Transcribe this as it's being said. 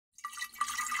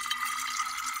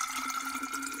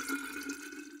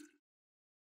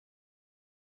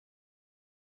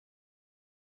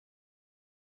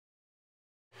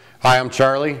Hi, I'm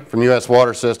Charlie from U.S.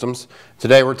 Water Systems.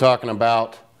 Today we're talking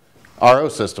about RO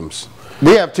systems.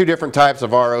 We have two different types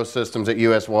of RO systems at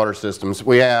U.S. Water Systems.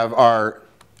 We have our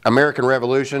American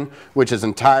Revolution, which is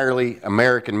entirely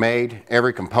American made.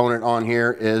 Every component on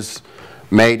here is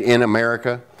made in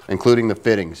America, including the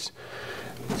fittings.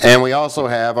 And we also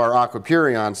have our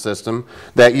Aquapurion system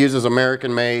that uses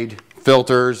American made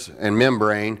filters and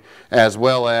membrane, as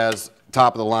well as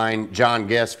top of the line John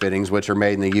Guest fittings, which are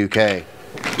made in the UK.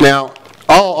 Now,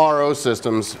 all RO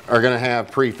systems are going to have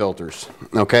pre-filters,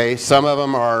 okay? Some of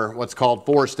them are what's called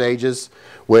 4 stages,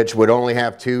 which would only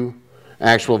have 2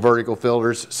 actual vertical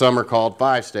filters. Some are called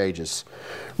 5 stages.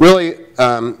 Really,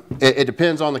 it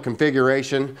depends on the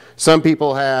configuration. Some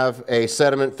people have a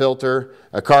sediment filter,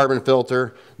 a carbon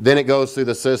filter, then it goes through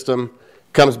the system,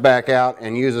 comes back out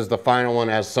and uses the final one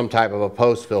as some type of a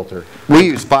post filter. We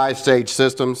use 5-stage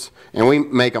systems and we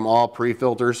make them all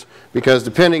pre-filters because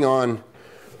depending on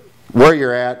where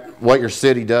you're at, what your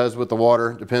city does with the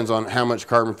water, depends on how much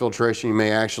carbon filtration you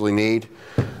may actually need.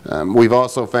 We've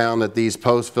also found that these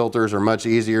post filters are much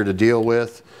easier to deal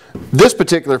with. This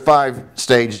particular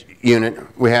 5-stage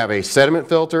unit, we have a sediment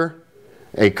filter,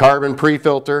 a carbon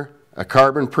pre-filter, a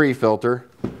carbon pre-filter,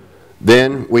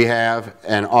 then we have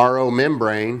an RO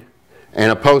membrane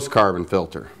and a post-carbon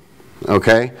filter.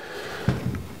 Okay?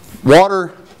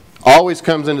 Water always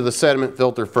comes into the sediment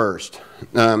filter first.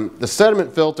 The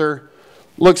sediment filter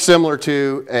looks similar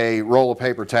to a roll of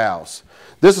paper towels.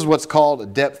 This is what's called a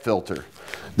depth filter.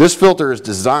 This filter is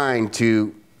designed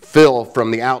to fill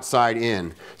from the outside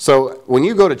in. So when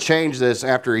you go to change this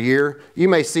after a year, you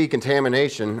may see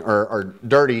contamination or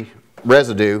dirty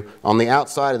residue on the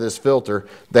outside of this filter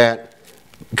that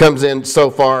comes in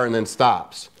so far and then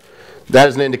stops. That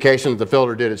is an indication that the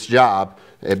filter did its job.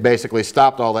 It basically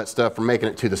stopped all that stuff from making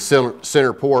it to the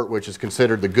center port, which is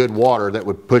considered the good water that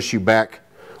would push you back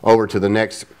over to the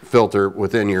next filter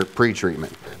within your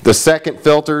pre-treatment. The second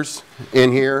filters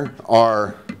in here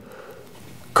are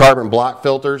carbon block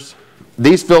filters.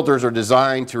 These filters are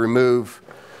designed to remove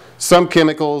some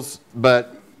chemicals,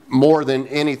 but more than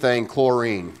anything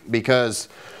chlorine, because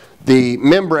the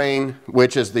membrane,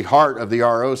 which is the heart of the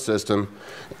RO system,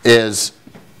 is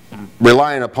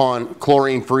relying upon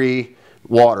chlorine-free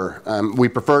water. We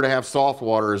prefer to have soft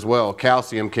water as well.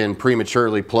 Calcium can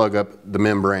prematurely plug up the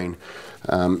membrane.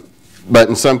 But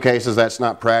in some cases that's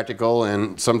not practical,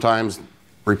 and sometimes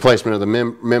replacement of the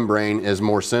membrane is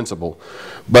more sensible.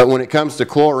 But when it comes to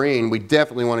chlorine, we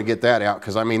definitely want to get that out,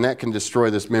 because I mean that can destroy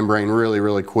this membrane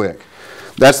really quick.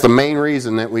 That's the main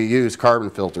reason that we use carbon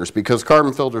filters, because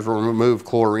carbon filters will remove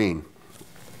chlorine.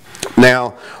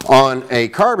 Now, on a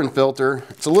carbon filter,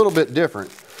 it's a little bit different.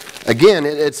 Again,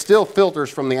 it still filters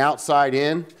from the outside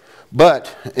in,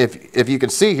 but if you can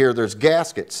see here, there's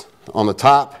gaskets on the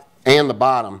top and the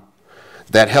bottom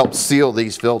that help seal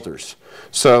these filters.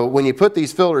 So when you put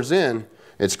these filters in,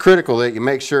 it's critical that you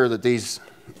make sure that these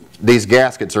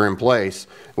gaskets are in place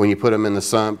when you put them in the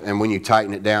sump and when you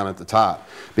tighten it down at the top.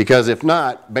 Because if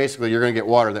not, basically you're going to get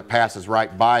water that passes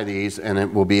right by these and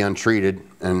it will be untreated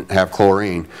and have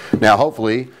chlorine. Now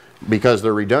hopefully, because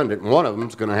they're redundant, one of them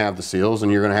is going to have the seals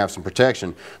and you're going to have some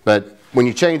protection. But when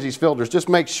you change these filters, just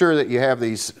make sure that you have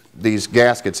these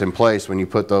gaskets in place when you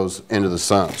put those into the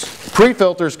sumps.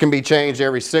 Pre-filters can be changed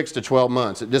every 6 to 12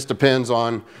 months. It just depends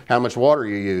on how much water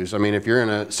you use. I mean, if you're in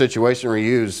a situation where you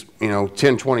use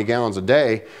 10, 20 gallons a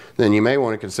day, then you may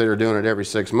want to consider doing it every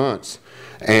 6 months.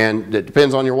 And it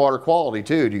depends on your water quality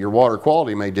too. Your water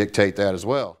quality may dictate that as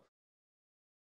well.